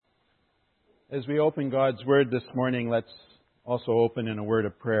As we open God's Word this morning, let's also open in a word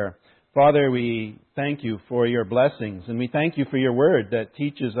of prayer. Father, we thank you for your blessings, and we thank you for your Word that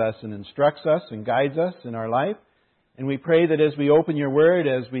teaches us and instructs us and guides us in our life. And we pray that as we open your Word,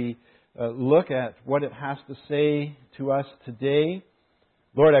 as we look at what it has to say to us today,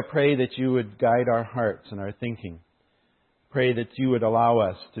 Lord, I pray that you would guide our hearts and our thinking. Pray that you would allow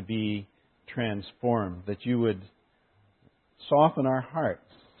us to be transformed, that you would soften our hearts,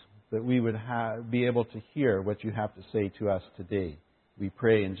 that we would be able to hear what you have to say to us today. We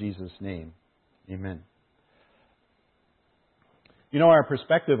pray in Jesus' name. Amen. You know, our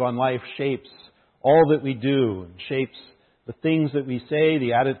perspective on life shapes all that we do, and shapes the things that we say,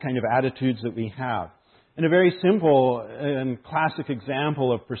 the kind of attitudes that we have. And a very simple and classic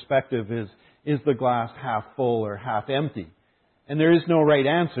example of perspective is the glass half full or half empty. And there is no right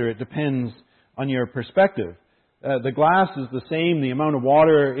answer. It depends on your perspective. The glass is the same, the amount of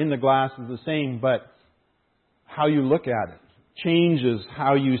water in the glass is the same, but how you look at it changes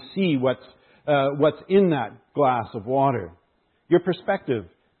how you see what's in that glass of water. Your perspective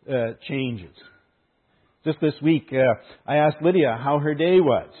changes. Just this week, I asked Lydia how her day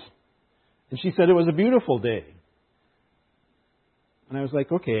was. And she said it was a beautiful day. And I was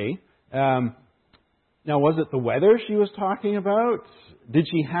like, okay. Now, was it the weather she was talking about? Did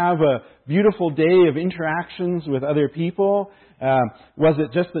she have a beautiful day of interactions with other people? Was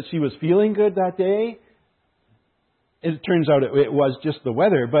it just that she was feeling good that day? It turns out it was just the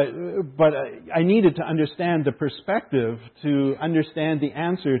weather, but I needed to understand the perspective to understand the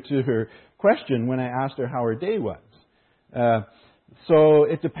answer to her question when I asked her how her day was. So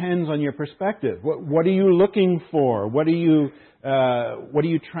it depends on your perspective. What are you looking for? What are you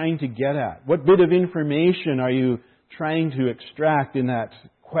trying to get at? What bit of information are you trying to extract in that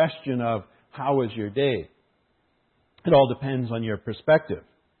question of how was your day? It all depends on your perspective.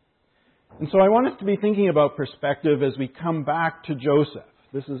 And so I want us to be thinking about perspective as we come back to Joseph.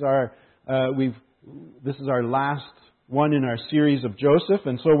 This is our last one in our series of Joseph,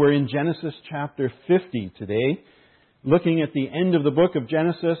 and so we're in Genesis chapter 50 today, looking at the end of the book of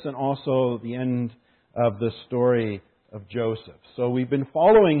Genesis and also the end of the story of Joseph. So we've been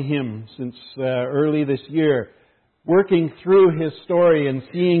following him since early this year, working through his story and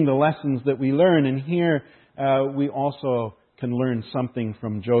seeing the lessons that we learn. And here we also can learn something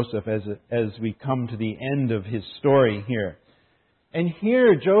from Joseph as we come to the end of his story here. And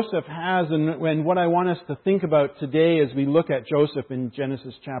here Joseph has, and what I want us to think about today as we look at Joseph in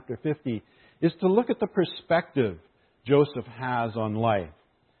Genesis chapter 50, is to look at the perspective Joseph has on life.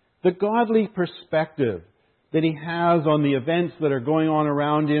 The godly perspective that he has on the events that are going on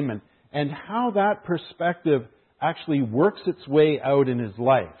around him and how that perspective actually works its way out in his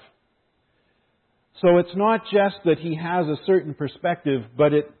life. So it's not just that he has a certain perspective,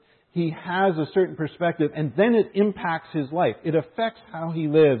 but he has a certain perspective and then it impacts his life. It affects how he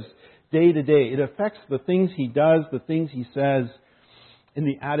lives day to day. It affects the things he does, the things he says, and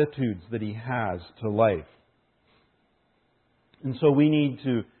the attitudes that he has to life. And so we need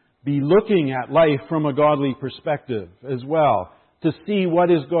to be looking at life from a godly perspective as well, to see what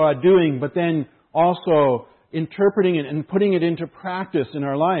is God doing, but then also interpreting it and putting it into practice in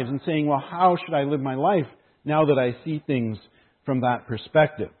our lives and saying, well, how should I live my life now that I see things from that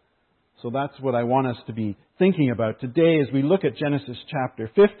perspective? So that's what I want us to be thinking about today as we look at Genesis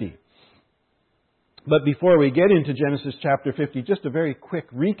chapter 50. But before we get into Genesis chapter 50, just a very quick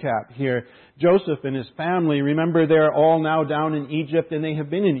recap here. Joseph and his family, remember they're all now down in Egypt, and they have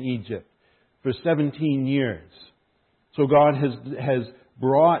been in Egypt for 17 years. So God has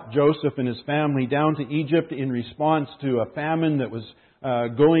brought Joseph and his family down to Egypt in response to a famine that was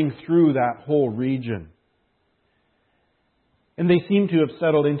going through that whole region. And they seem to have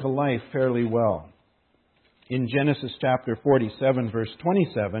settled into life fairly well. In Genesis chapter 47, verse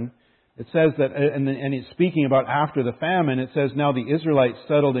 27, it says that, and it's speaking about after the famine, it says, now the Israelites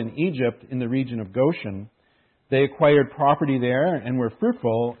settled in Egypt in the region of Goshen. They acquired property there and were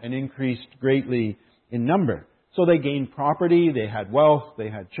fruitful and increased greatly in number. So they gained property, they had wealth, they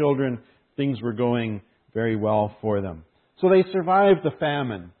had children. Things were going very well for them. So they survived the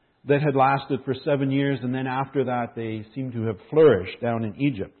famine that had lasted for 7 years, and then after that they seem to have flourished down in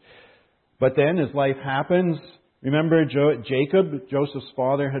Egypt. But then as life happens, remember Jacob, Joseph's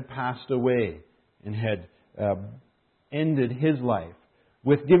father, had passed away and had ended his life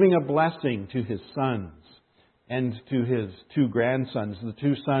with giving a blessing to his sons and to his 2 grandsons, the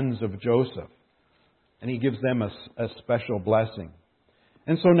 2 sons of Joseph. And he gives them a special blessing.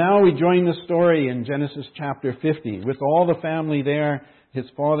 And so now we join the story in Genesis chapter 50. With all the family there, his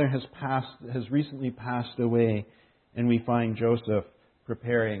father has recently passed away, and we find Joseph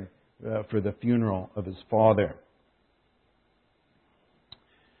preparing for the funeral of his father.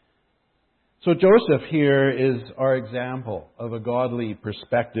 So Joseph here is our example of a godly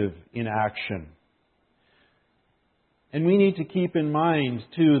perspective in action. And we need to keep in mind,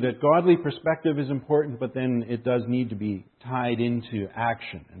 too, that godly perspective is important, but then it does need to be tied into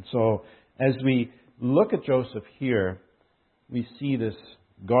action. And so as we look at Joseph here, we see this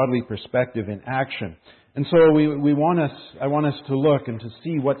godly perspective in action. And so I want us to look and to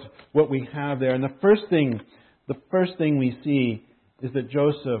see what we have there. And the first thing we see is that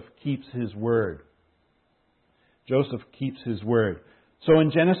Joseph keeps his word. Joseph keeps his word. So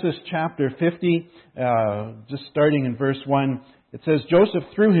in Genesis chapter 50, just starting in verse 1, it says, Joseph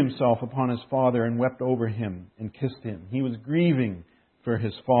threw himself upon his father and wept over him and kissed him. He was grieving for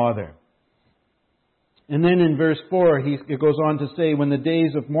his father. And then in verse 4, it goes on to say, when the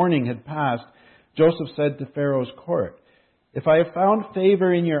days of mourning had passed, Joseph said to Pharaoh's court, if I have found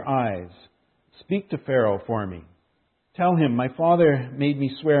favor in your eyes, speak to Pharaoh for me. Tell him, my father made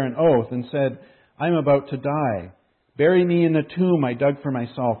me swear an oath and said, I am about to die. Bury me in the tomb I dug for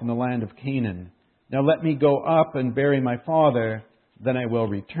myself in the land of Canaan. Now let me go up and bury my father, then I will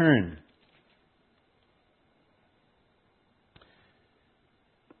return.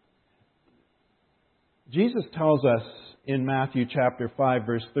 Jesus tells us in Matthew chapter 5,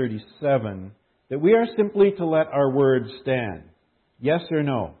 verse 37, that we are simply to let our words stand. Yes or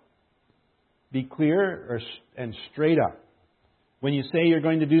no. Be clear and straight up. When you say you're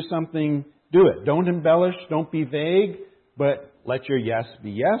going to do something, do it. Don't embellish, don't be vague, but let your yes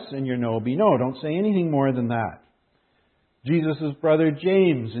be yes and your no be no. Don't say anything more than that. Jesus' brother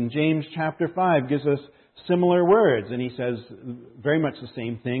James in James chapter 5 gives us similar words, and he says very much the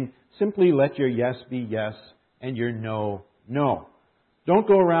same thing. Simply let your yes be yes and your no, no. Don't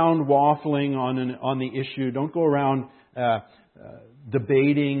go around waffling on the issue. Don't go around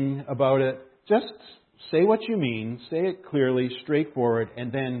debating about it. Just say what you mean, say it clearly, straightforward,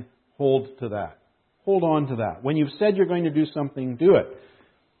 and then hold to that. Hold on to that. When you've said you're going to do something, do it.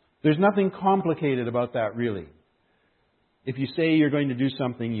 There's nothing complicated about that, really. If you say you're going to do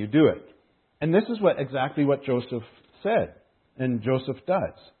something, you do it. And this is exactly what Joseph said, and Joseph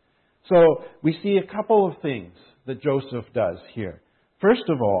does. So we see a couple of things that Joseph does here. First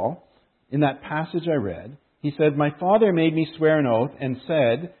of all, in that passage I read, he said, my father made me swear an oath and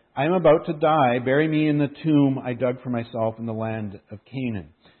said, I am about to die. Bury me in the tomb I dug for myself in the land of Canaan.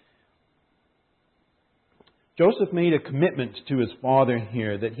 Joseph made a commitment to his father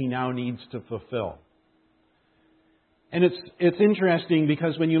here that he now needs to fulfill. And it's interesting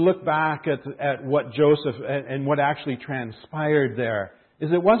because when you look back at what Joseph and what actually transpired there, is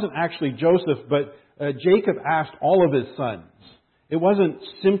it wasn't actually Joseph, but Jacob asked all of his sons. It wasn't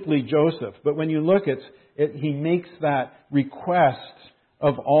simply Joseph, but when you look at it, he makes that request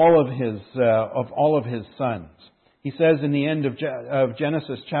of all of his sons. He says in the end of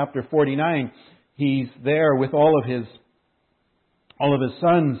Genesis chapter 49, he's there with all of his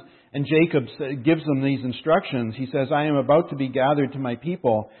sons, and Jacob gives them these instructions. He says, I am about to be gathered to my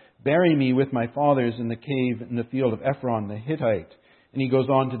people. Bury me with my fathers in the cave in the field of Ephron the Hittite. And he goes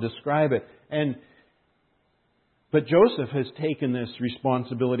on to describe it. But Joseph has taken this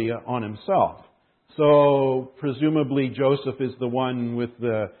responsibility on himself. So presumably Joseph is the one with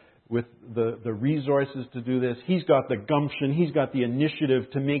the resources to do this. He's got the gumption. He's got the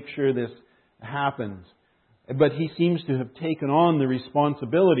initiative to make sure this happens. But he seems to have taken on the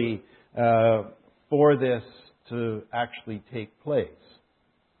responsibility for this to actually take place.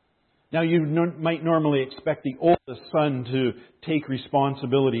 Now, you might normally expect the oldest son to take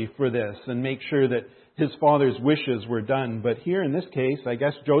responsibility for this and make sure that his father's wishes were done. But here in this case, I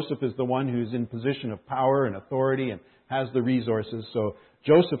guess Joseph is the one who's in position of power and authority and has the resources. So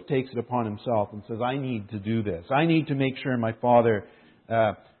Joseph takes it upon himself and says, I need to do this. I need to make sure my father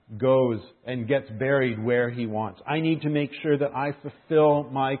goes and gets buried where he wants. I need to make sure that I fulfill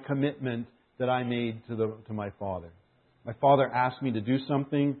my commitment that I made to my father. My father asked me to do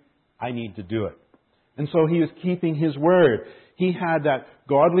something. I need to do it. And so he was keeping his word. He had that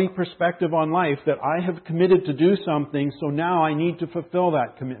godly perspective on life that I have committed to do something, so now I need to fulfill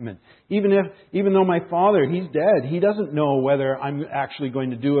that commitment. Even though my father, he's dead, he doesn't know whether I'm actually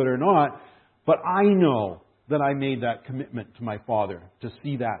going to do it or not, but I know that I made that commitment to my father to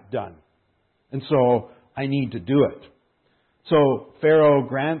see that done. And so I need to do it. So Pharaoh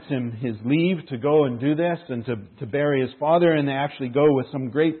grants him his leave to go and do this and to bury his father, and they actually go with some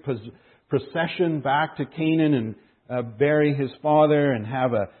great procession back to Canaan and bury his father and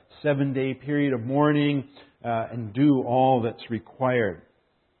have a 7-day period of mourning and do all that's required.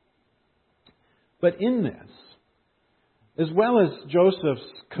 But in this, As well as Joseph's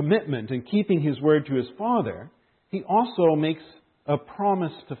commitment and keeping his word to his father, he also makes a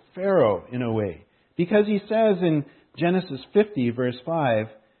promise to Pharaoh in a way. Because he says in Genesis 50, verse 5,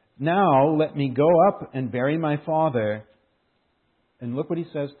 "Now let me go up and bury my father." And look what he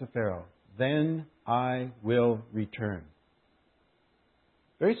says to Pharaoh. "Then I will return."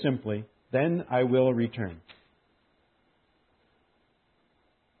 Very simply, "Then I will return."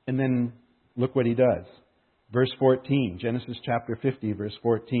 And then look what he does. Verse 14, Genesis chapter 50, verse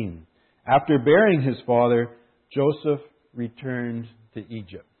 14. "After burying his father, Joseph returned to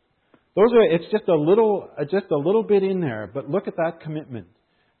Egypt." It's just a little bit in there, but look at that commitment.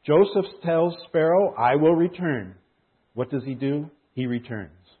 Joseph tells Pharaoh, "I will return." What does he do? He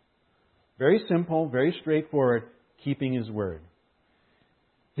returns. Very simple, very straightforward, keeping his word.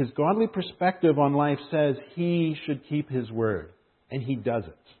 His godly perspective on life says he should keep his word, and he does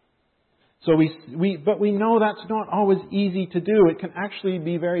it. So but we know that's not always easy to do. It can actually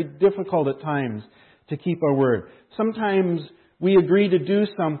be very difficult at times to keep our word. Sometimes we agree to do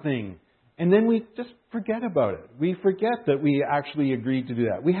something, and then we just forget about it. We forget that we actually agreed to do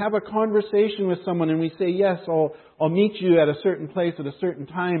that. We have a conversation with someone and we say, "Yes, I'll meet you at a certain place at a certain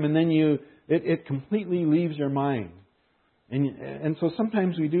time," and then it completely leaves your mind. And so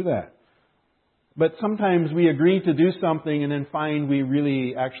sometimes we do that. But sometimes we agree to do something and then find we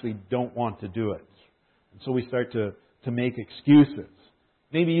really actually don't want to do it. And so we start to make excuses.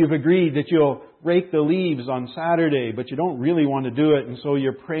 Maybe you've agreed that you'll rake the leaves on Saturday, but you don't really want to do it, and so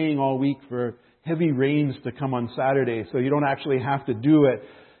you're praying all week for heavy rains to come on Saturday, so you don't actually have to do it.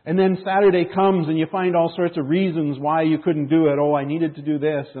 And then Saturday comes and you find all sorts of reasons why you couldn't do it. "Oh, I needed to do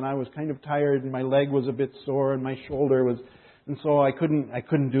this, and I was kind of tired, and my leg was a bit sore, and my shoulder was... And so I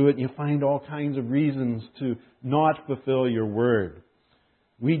couldn't do it." And you find all kinds of reasons to not fulfill your word.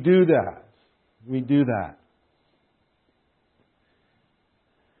 We do that. We do that.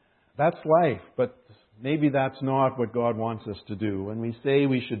 That's life, but maybe that's not what God wants us to do. When we say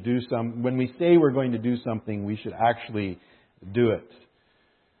when we say we're going to do something, we should actually do it.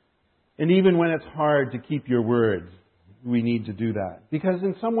 And even when it's hard to keep your word, we need to do that. Because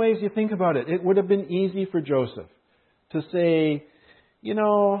in some ways, you think about it, it would have been easy for Joseph to say,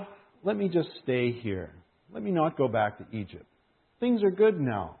 "Let me just stay here. Let me not go back to Egypt. Things are good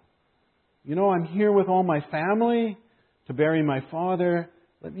now. I'm here with all my family to bury my father.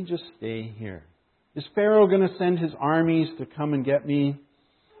 Let me just stay here. Is Pharaoh going to send his armies to come and get me?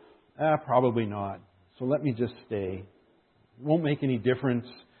 Probably not. So let me just stay. It won't make any difference.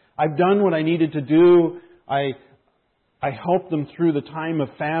 I've done what I needed to do. I helped them through the time of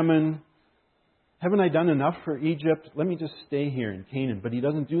famine. Haven't I done enough for Egypt? Let me just stay here in Canaan." But he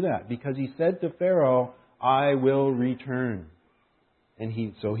doesn't do that because he said to Pharaoh, "I will return."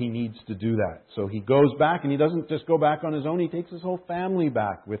 And so he needs to do that. So he goes back, and he doesn't just go back on his own. He takes his whole family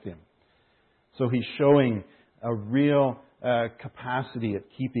back with him. So he's showing a real capacity at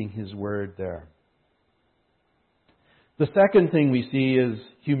keeping his word there. The second thing we see is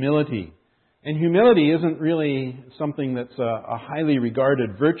humility. And humility isn't really something that's a highly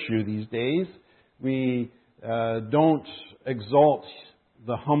regarded virtue these days. We don't exalt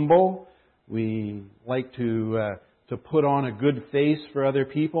the humble. We like to put on a good face for other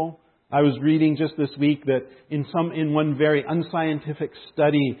people. I was reading just this week that in one very unscientific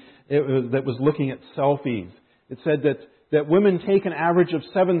study that was looking at selfies, it said that women take an average of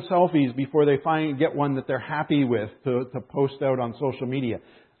 7 selfies before they get one that they're happy with to post out on social media.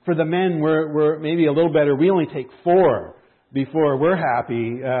 For the men, we're maybe a little better. We only take 4 before we're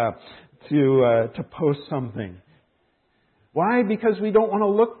happy to post something. Why? Because we don't want to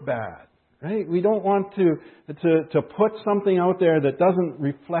look bad, right? We don't want to put something out there that doesn't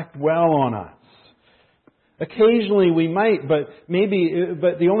reflect well on us. Occasionally we might, but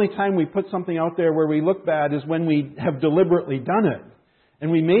the only time we put something out there where we look bad is when we have deliberately done it.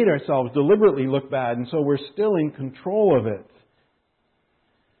 And we made ourselves deliberately look bad, and so we're still in control of it.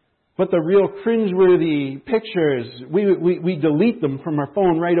 But the real cringeworthy pictures, we delete them from our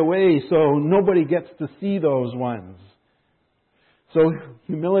phone right away so nobody gets to see those ones. So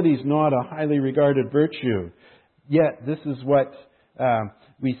humility is not a highly regarded virtue. Yet this is what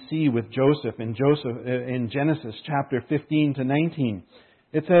we see with Joseph in Genesis chapter 15 to 19.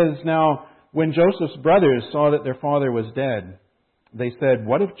 It says, "Now when Joseph's brothers saw that their father was dead, they said,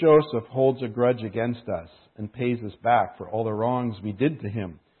 'What if Joseph holds a grudge against us and pays us back for all the wrongs we did to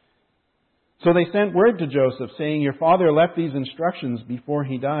him?' So they sent word to Joseph, saying, 'Your father left these instructions before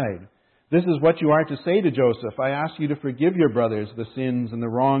he died. This is what you are to say to Joseph. I ask you to forgive your brothers the sins and the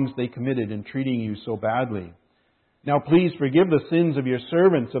wrongs they committed in treating you so badly. Now please forgive the sins of your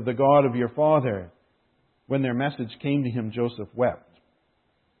servants of the God of your father.' When their message came to him, Joseph wept.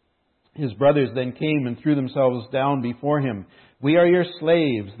 His brothers then came and threw themselves down before him. "We are your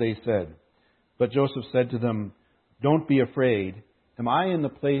slaves," they said. But Joseph said to them, "Don't be afraid. Am I in the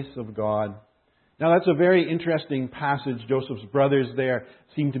place of God?" Now that's a very interesting passage. Joseph's brothers there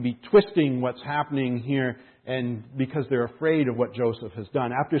seem to be twisting what's happening here, and because they're afraid of what Joseph has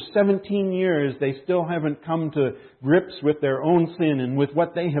done. After 17 years, they still haven't come to grips with their own sin and with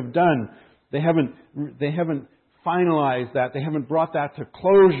what they have done. They haven't finalized that. They haven't brought that to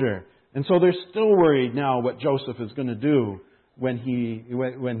closure. And so they're still worried now what Joseph is going to do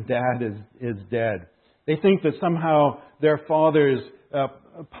when Dad is dead. They think that somehow their father's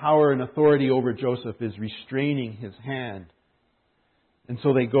power and authority over Joseph is restraining his hand. And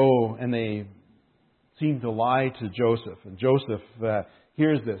so they go and they seem to lie to Joseph. And Joseph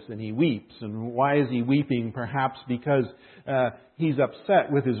hears this and he weeps. And why is he weeping? Perhaps because he's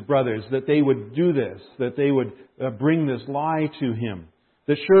upset with his brothers that they would do this, that they would bring this lie to him.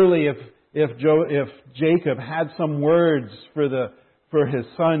 That surely if Jacob had some words for his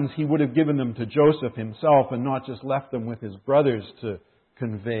sons, he would have given them to Joseph himself and not just left them with his brothers to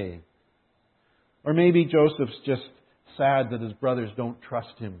convey. Or maybe Joseph's just sad that his brothers don't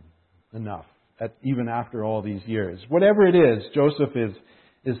trust him enough, even after all these years. Whatever it is, Joseph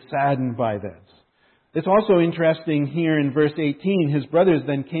is saddened by this. It's also interesting here in verse 18, his brothers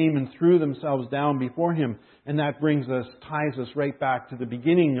then came and threw themselves down before him. And that ties us right back to the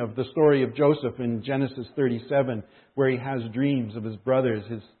beginning of the story of Joseph in Genesis 37, where he has dreams of his brothers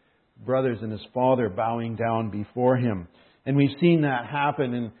and his father bowing down before him. And we've seen that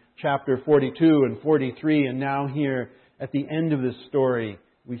happen in chapter 42 and 43, and now here at the end of this story,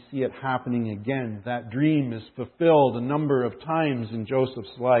 we see it happening again. That dream is fulfilled a number of times in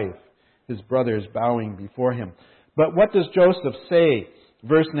Joseph's life, his brothers bowing before him. But what does Joseph say?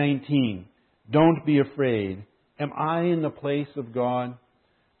 Verse 19, "Don't be afraid. Am I in the place of God?"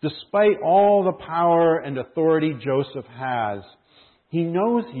 Despite all the power and authority Joseph has, he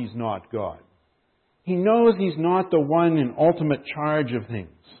knows he's not God. He knows he's not the one in ultimate charge of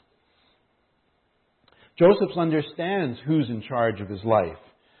things. Joseph understands who's in charge of his life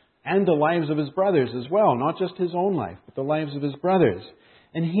and the lives of his brothers as well. Not just his own life, but the lives of his brothers.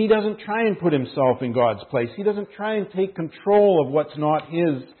 And he doesn't try and put himself in God's place. He doesn't try and take control of what's not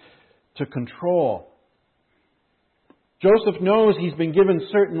his to control. Joseph knows he's been given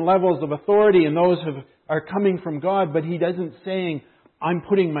certain levels of authority and those are coming from God, but he isn't saying, "I'm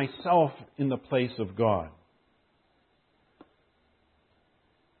putting myself in the place of God."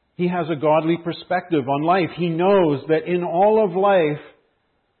 He has a godly perspective on life. He knows that in all of life,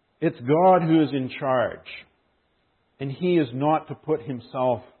 it's God who is in charge. And he is not to put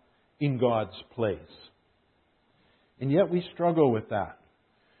himself in God's place. And yet we struggle with that.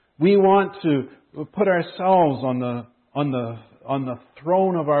 We want to put ourselves on the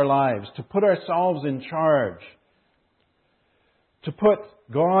throne of our lives, to put ourselves in charge, to put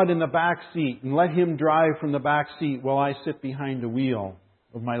God in the back seat and let Him drive from the back seat while I sit behind the wheel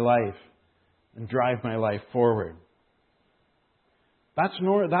of my life and drive my life forward.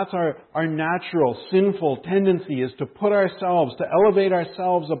 That's our natural, sinful tendency, is to put ourselves, to elevate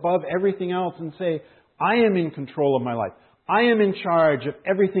ourselves above everything else and say, I am in control of my life. I am in charge of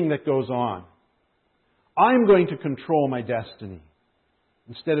everything that goes on. I'm going to control my destiny.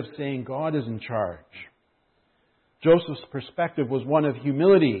 Instead of saying God is in charge. Joseph's perspective was one of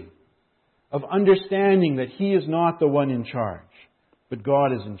humility, of understanding that he is not the one in charge, but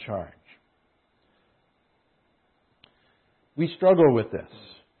God is in charge. We struggle with this.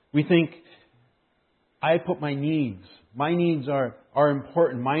 We think, I put my needs. My needs are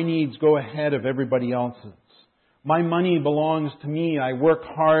important. My needs go ahead of everybody else's. My money belongs to me. I work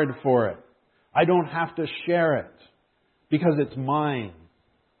hard for it. I don't have to share it because it's mine.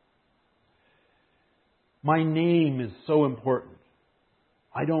 My name is so important.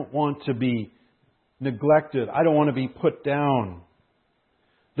 I don't want to be neglected. I don't want to be put down.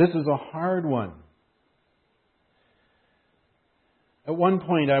 This is a hard one. At one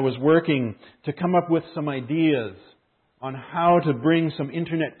point I was working to come up with some ideas on how to bring some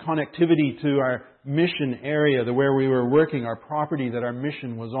internet connectivity to our mission area, where we were working, our property that our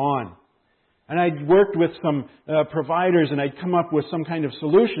mission was on. And I'd worked with some providers and I'd come up with some kind of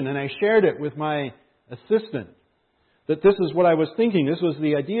solution, and I shared it with my assistant. That this is what I was thinking. This was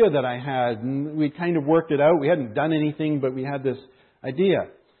the idea that I had. And we kind of worked it out. We hadn't done anything, but we had this idea.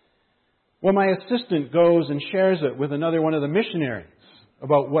 Well, my assistant goes and shares it with another one of the missionaries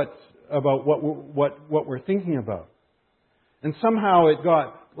about what we're thinking about. And somehow it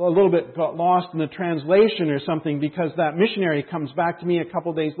got a little bit got lost in the translation or something, because that missionary comes back to me a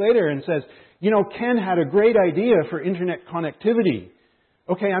couple days later and says, Ken had a great idea for internet connectivity.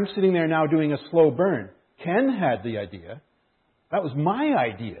 Okay, I'm sitting there now doing a slow burn. Ken had the idea. That was my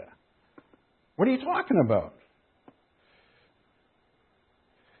idea. What are you talking about?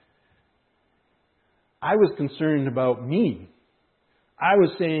 I was concerned about me. I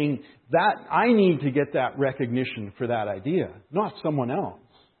was saying that I need to get that recognition for that idea, not someone else.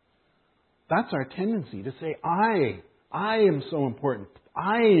 That's our tendency, to say, I am so important.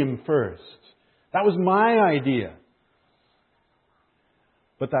 I am first. That was my idea.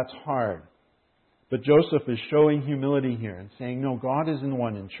 But that's hard. But Joseph is showing humility here and saying, no, God is the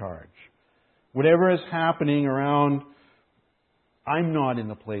one in charge. Whatever is happening around, I'm not in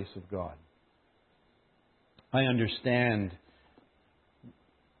the place of God. I understand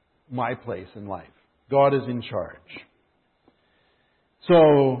my place in life. God is in charge.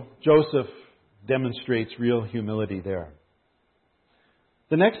 So Joseph demonstrates real humility there.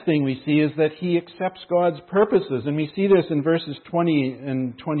 The next thing we see is that he accepts God's purposes, and we see this in verses 20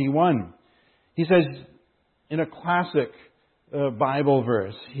 and 21. He says, in a classic Bible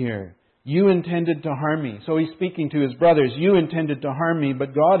verse here, you intended to harm me. So he's speaking to his brothers. You intended to harm me,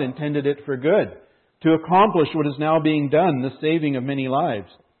 but God intended it for good, to accomplish what is now being done, the saving of many lives.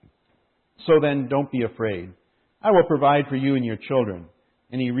 So then, don't be afraid. I will provide for you and your children.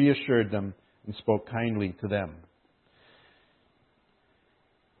 And he reassured them and spoke kindly to them.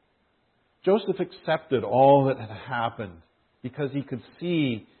 Joseph accepted all that had happened because he could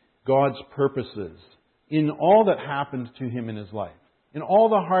see God's purposes in all that happened to him in his life. In all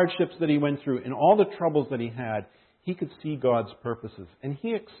the hardships that he went through, in all the troubles that he had, he could see God's purposes. And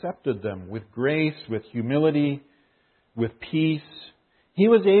he accepted them with grace, with humility, with peace. He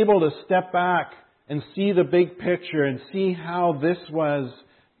was able to step back and see the big picture and see how this was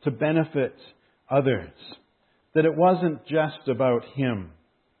to benefit others. That it wasn't just about him.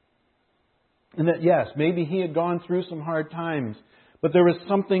 And that, yes, maybe he had gone through some hard times, but there was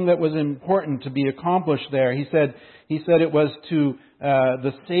something that was important to be accomplished there. He said it was to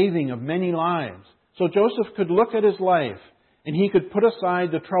the saving of many lives. So Joseph could look at his life and he could put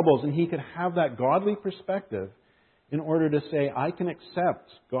aside the troubles and he could have that godly perspective in order to say, I can accept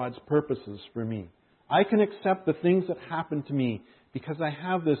God's purposes for me. I can accept the things that happen to me because I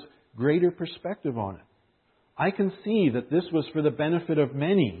have this greater perspective on it. I can see that this was for the benefit of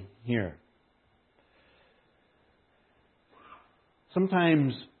many here.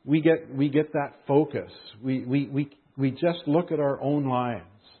 Sometimes we get that focus. We just look at our own lives.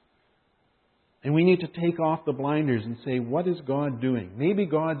 And we need to take off the blinders and say, what is God doing? Maybe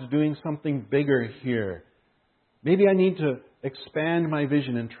God's doing something bigger here. Maybe I need to expand my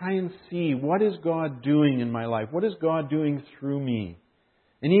vision and try and see, what is God doing in my life? What is God doing through me?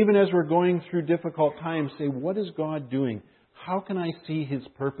 And even as we're going through difficult times, say, what is God doing? How can I see His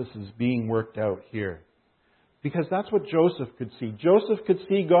purposes being worked out here? Because that's what Joseph could see. Joseph could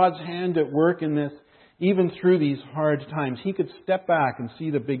see God's hand at work in this, even through these hard times. He could step back and see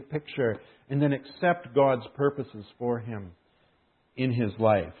the big picture and then accept God's purposes for him in his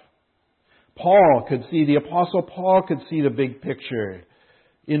life. The Apostle Paul could see the big picture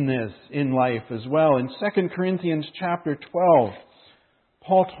in this, in life as well. In 2 Corinthians chapter 12,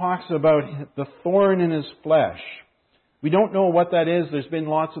 Paul talks about the thorn in his flesh. We don't know what that is. There's been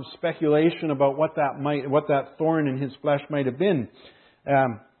lots of speculation about what that thorn in his flesh might have been.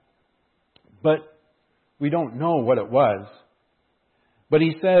 But we don't know what it was. But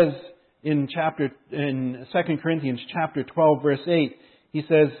he says in 2 Corinthians chapter 12, verse 8, he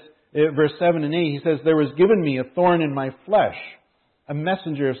says, verse 7 and 8, he says, there was given me a thorn in my flesh, a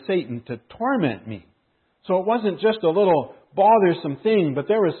messenger of Satan to torment me. So it wasn't just a little bothersome thing, but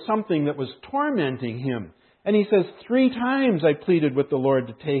there was something that was tormenting him. And he says, 3 times I pleaded with the Lord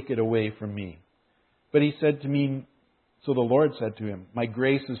to take it away from me. But he said to me, so the Lord said to him, my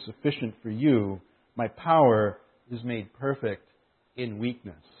grace is sufficient for you. My power is made perfect in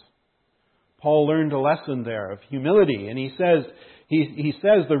weakness. Paul learned a lesson there of humility. And he says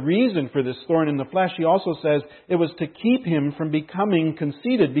the reason for this thorn in the flesh, he also says it was to keep him from becoming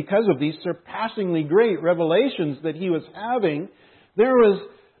conceited because of these surpassingly great revelations that he was having. There was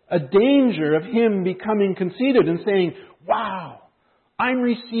a danger of him becoming conceited and saying, wow, I'm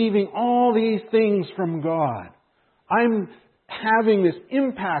receiving all these things from God. I'm having this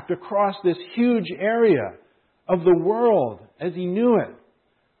impact across this huge area of the world as he knew it.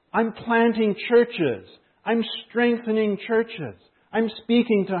 I'm planting churches. I'm strengthening churches. I'm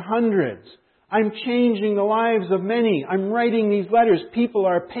speaking to hundreds. I'm changing the lives of many. I'm writing these letters. People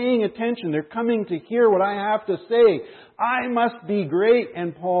are paying attention. They're coming to hear what I have to say. I must be great.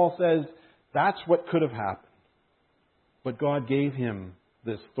 And Paul says that's what could have happened. But God gave him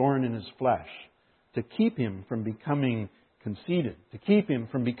this thorn in his flesh to keep him from becoming conceited, to keep him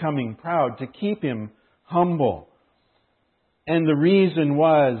from becoming proud, to keep him humble. And the reason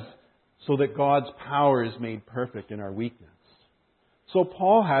was so that God's power is made perfect in our weakness. So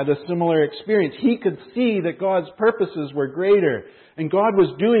Paul had a similar experience. He could see that God's purposes were greater, and God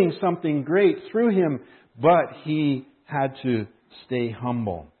was doing something great through him, but he had to stay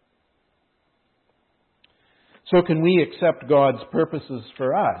humble. So can we accept God's purposes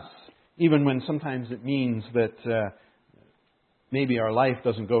for us, even when sometimes it means that maybe our life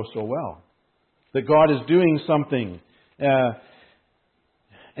doesn't go so well? That God is doing something,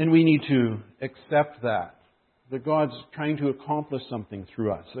 and we need to accept that. That God's trying to accomplish something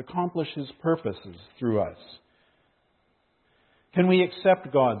through us, accomplish His purposes through us. Can we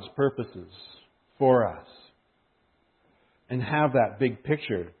accept God's purposes for us and have that big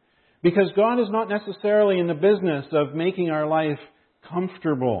picture? Because God is not necessarily in the business of making our life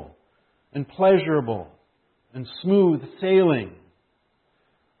comfortable and pleasurable and smooth sailing.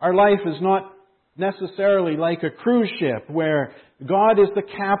 Our life is not necessarily like a cruise ship where God is the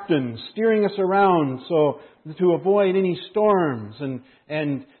captain steering us around so to avoid any storms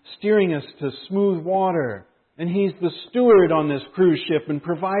and steering us to smooth water. And He's the steward on this cruise ship and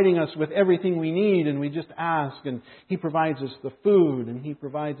providing us with everything we need, and we just ask, and He provides us the food, and He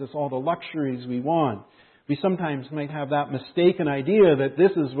provides us all the luxuries we want. We sometimes might have that mistaken idea that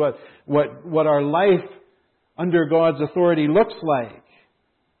this is what our life under God's authority looks like.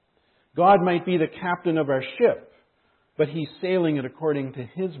 God might be the captain of our ship, but He's sailing it according to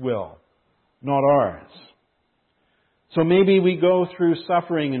His will, not ours. So maybe we go through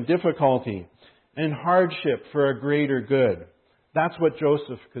suffering and difficulty and hardship for a greater good. That's what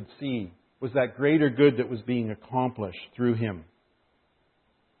Joseph could see, was that greater good that was being accomplished through him.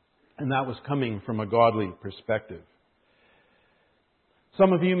 And that was coming from a godly perspective.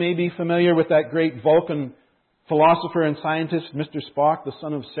 Some of you may be familiar with that great Vulcan philosopher and scientist, Mr. Spock, the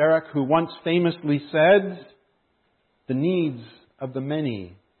son of Sarek, who once famously said, "The needs of the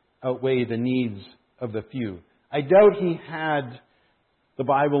many outweigh the needs of the few." I doubt he had the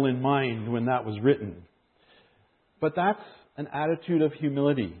Bible in mind when that was written. But that's an attitude of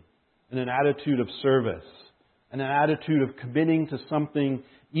humility and an attitude of service and an attitude of committing to something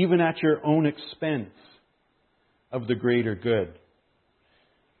even at your own expense of the greater good.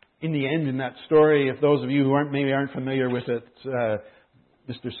 In the end, in that story, if those of you who aren't familiar with it,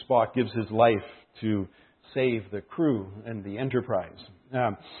 Mr. Spock gives his life to save the crew and the Enterprise.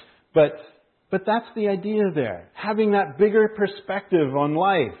 But that's the idea there. Having that bigger perspective on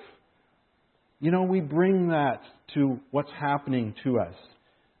life. You know, we bring that to what's happening to us.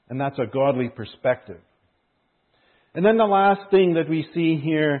 And that's a godly perspective. And then the last thing that we see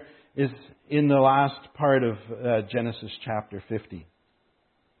here is in the last part of Genesis chapter 50.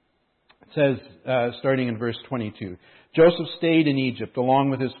 It says, starting in verse 22, Joseph stayed in Egypt along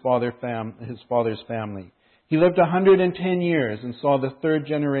with his father's family. He lived 110 years and saw the third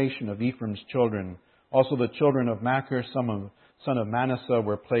generation of Ephraim's children. Also the children of Machir, son of Manasseh,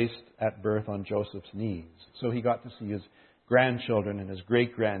 were placed at birth on Joseph's knees. So he got to see his grandchildren and his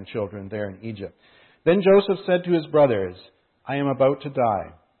great-grandchildren there in Egypt. Then Joseph said to his brothers, "I am about to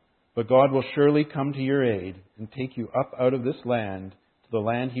die, but God will surely come to your aid and take you up out of this land to the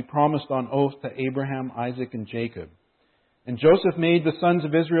land He promised on oath to Abraham, Isaac, and Jacob." And Joseph made the sons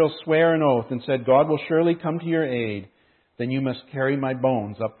of Israel swear an oath and said, "God will surely come to your aid. Then you must carry my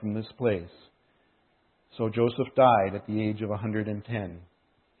bones up from this place." So Joseph died at the age of 110.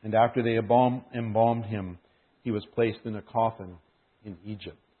 And after they embalmed him, he was placed in a coffin in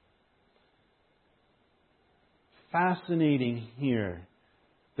Egypt. Fascinating here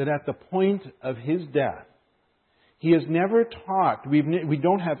that at the point of his death, he has never talked, we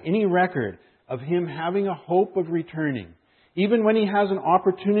don't have any record of him having a hope of returning. Even when he has an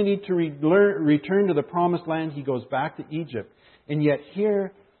opportunity to return to the promised land, he goes back to Egypt. And yet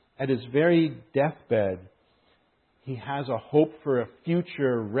here, at his very deathbed, he has a hope for a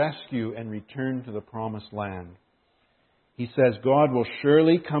future rescue and return to the promised land. He says, "God will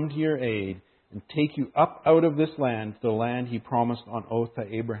surely come to your aid and take you up out of this land to the land He promised on oath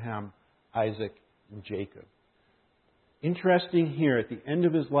to Abraham, Isaac, and Jacob." Interesting here, at the end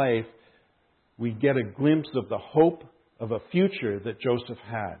of his life, we get a glimpse of the hope of a future that Joseph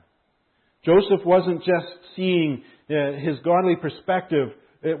had. Joseph wasn't just seeing his godly perspective.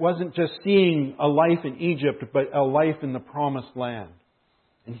 It wasn't just seeing a life in Egypt, but a life in the promised land.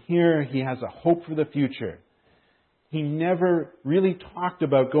 And here he has a hope for the future. He never really talked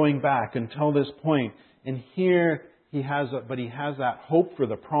about going back until this point. And here he has that hope for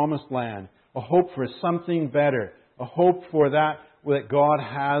the promised land, a hope for something better, a hope for that God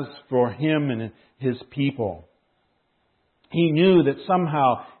has for him and his people. He knew that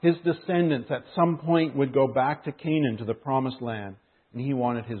somehow his descendants at some point would go back to Canaan, to the promised land, and he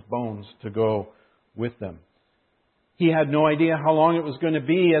wanted his bones to go with them. He had no idea how long it was going to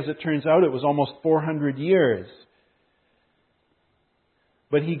be. As it turns out, it was almost 400 years.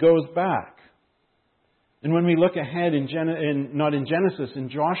 But he goes back. And when we look ahead in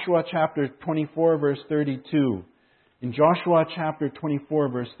Joshua chapter 24, verse 32, in Joshua chapter 24,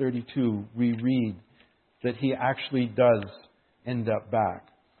 verse 32, we read that he actually does end up back.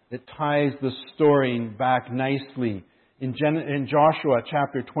 It ties the story back nicely. In Joshua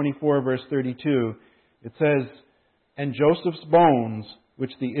chapter 24, verse 32, it says, "And Joseph's bones,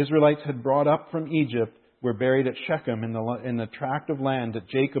 which the Israelites had brought up from Egypt, were buried at Shechem in the tract of land that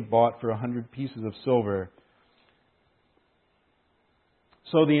Jacob bought for 100 pieces of silver."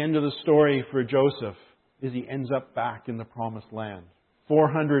 So the end of the story for Joseph is he ends up back in the promised land.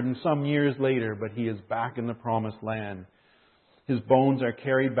 400 and some years later, but he is back in the promised land. His bones are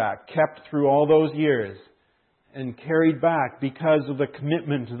carried back, kept through all those years, and carried back because of the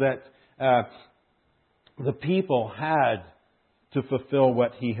commitment that the people had to fulfill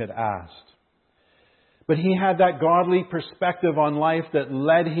what he had asked. But he had that godly perspective on life that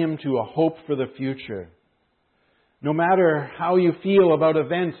led him to a hope for the future. No matter how you feel about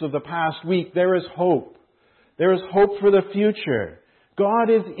events of the past week, there is hope. There is hope for the future. God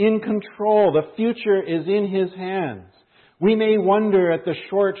is in control. The future is in His hands. We may wonder at the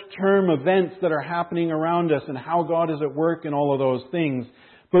short-term events that are happening around us and how God is at work in all of those things.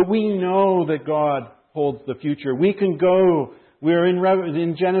 But we know that God holds the future. We can go, we're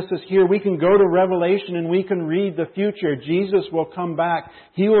in Genesis here, we can go to Revelation and we can read the future. Jesus will come back.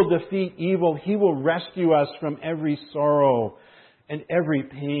 He will defeat evil. He will rescue us from every sorrow and every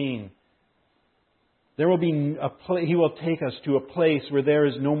pain. There will be He will take us to a place where there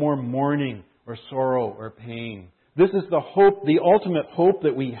is no more mourning or sorrow or pain. This is the hope, the ultimate hope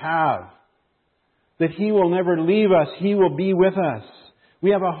that we have. That He will never leave us. He will be with us.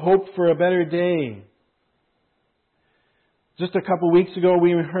 We have a hope for a better day. Just a couple weeks ago,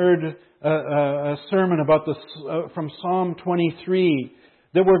 we heard a sermon about from Psalm 23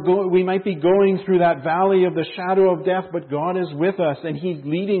 that we might be going through that valley of the shadow of death, but God is with us and He's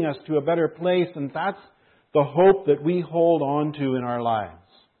leading us to a better place, and that's the hope that we hold on to in our lives.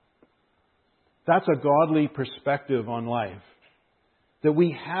 That's a godly perspective on life. That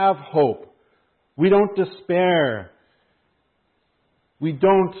we have hope. We don't despair. We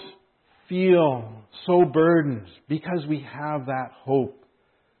don't feel so burdened because we have that hope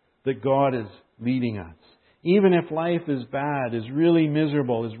that God is leading us. Even if life is bad, is really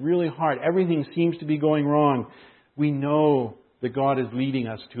miserable, is really hard, everything seems to be going wrong, we know that God is leading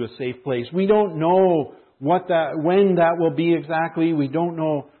us to a safe place. We don't know when that will be exactly. We don't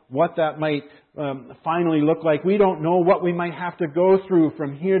know what that might finally look like. We don't know what we might have to go through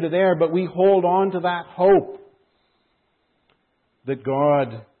from here to there, but we hold on to that hope that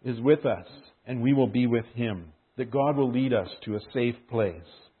God is with us and we will be with Him. That God will lead us to a safe place.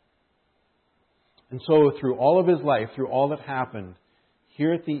 And so through all of his life, through all that happened,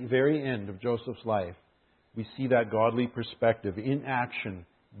 here at the very end of Joseph's life, we see that godly perspective in action,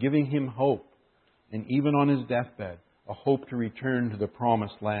 giving him hope, and even on his deathbed, a hope to return to the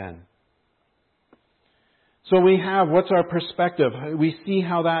promised land. So what's our perspective? We see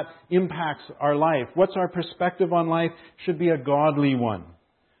how that impacts our life. What's our perspective on life? Should be a godly one.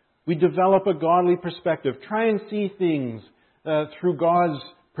 We develop a godly perspective. Try and see things through God's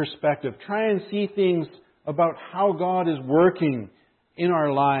perspective. Try and see things about how God is working in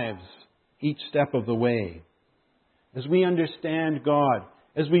our lives each step of the way. As we understand God,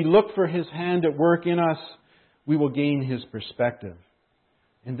 as we look for His hand at work in us, we will gain His perspective.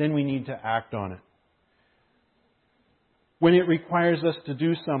 And then we need to act on it. When it requires us to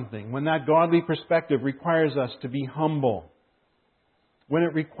do something, when that godly perspective requires us to be humble, when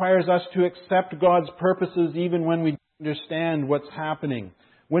it requires us to accept God's purposes even when we don't understand what's happening,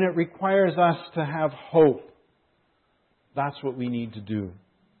 when it requires us to have hope, that's what we need to do.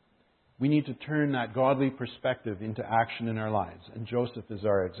 We need to turn that godly perspective into action in our lives. And Joseph is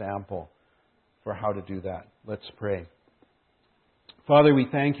our example for how to do that. Let's pray. Father, we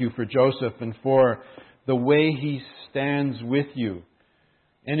thank You for Joseph and for the way he stands with You.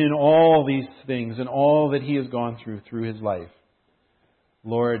 And in all these things and all that he has gone through his life,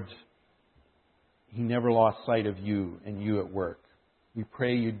 Lord, he never lost sight of You and You at work. We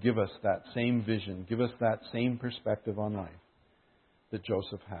pray You'd give us that same vision, give us that same perspective on life that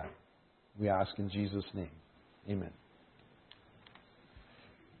Joseph had. We ask in Jesus' name. Amen.